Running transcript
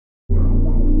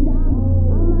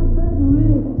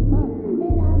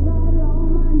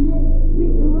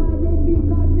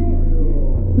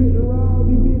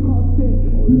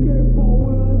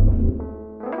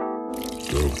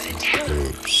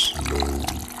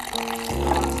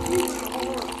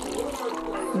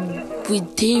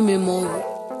with demon mode.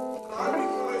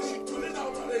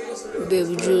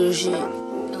 Baby drill shit.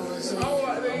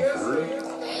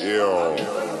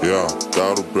 Yeah,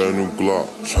 got a brand new Glock,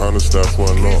 tryna snatch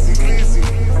one up.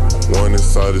 One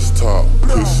inside his top,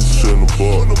 pussy shouldn't have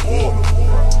bought.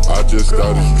 I just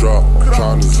got his drop,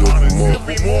 tryna zip him up.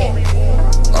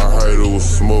 I heard it was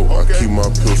smoke, I keep my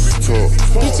pistol tucked.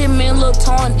 Bitch and man look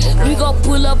torn, we gon'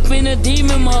 pull up in a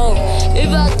demon mode. If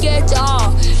I catch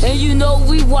y'all, and you know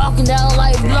we walking down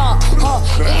like block,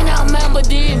 and I remember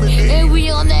them, and we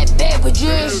on that paper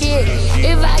drill shit.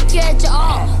 If I catch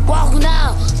y'all, walking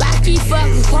down like he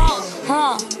fucking punk,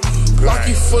 Like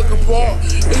he fucking park,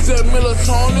 it's that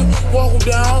melatonin, walk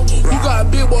down, you got a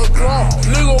big boy Glock,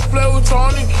 nigga play with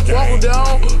Tony, walk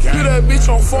down, put that bitch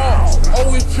on fall,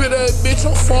 always put that bitch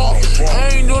on fall,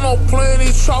 I ain't doing no playing,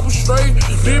 this chopper straight,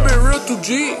 this been real through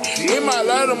G, it might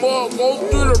light them up, go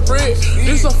through the brick,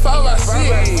 this a 5 I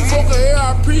 6, fuck a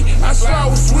AIP, I slide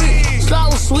with switch. Slap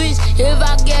with switch, if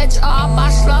I get you off, I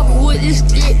slap with this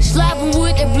stick, slapping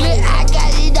with the blick, I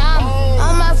got it down,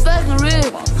 on my fucking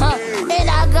rib, and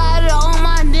I got it on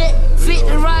my neck, fit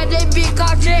around that big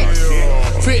contact.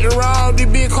 Fit around the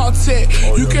big contact,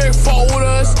 you can't fuck with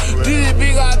us, this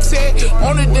big attack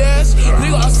on the desk,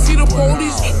 nigga I see the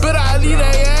police, but I leave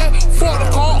that ass, fuck the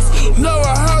cops, never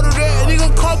heard of that,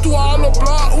 nigga come through all the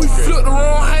block, we flip the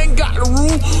room, I ain't got the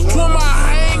roof,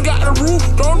 I ain't got the roof,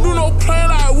 don't do no plan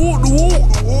like whoop the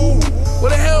whoop. What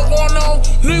the hell going on,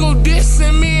 nigga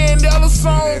dissing me and the other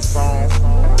song.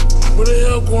 What the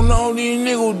hell going on? These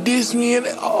niggas diss me and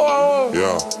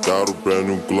Yeah, got a brand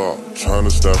new Glock, tryna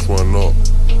snatch one up.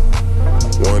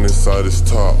 One inside his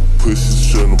top, pussy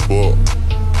shouldn't have bought.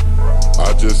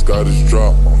 I just got his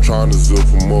drop, I'm tryna zip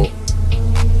him up.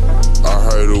 I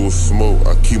heard it was smoke,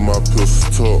 I keep my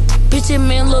pistol tucked. Bitch and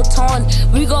man look torn,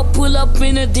 we gon' pull up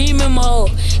in a demon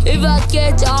mode. If I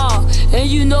catch y'all, and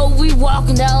you know we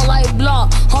walking down like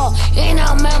block,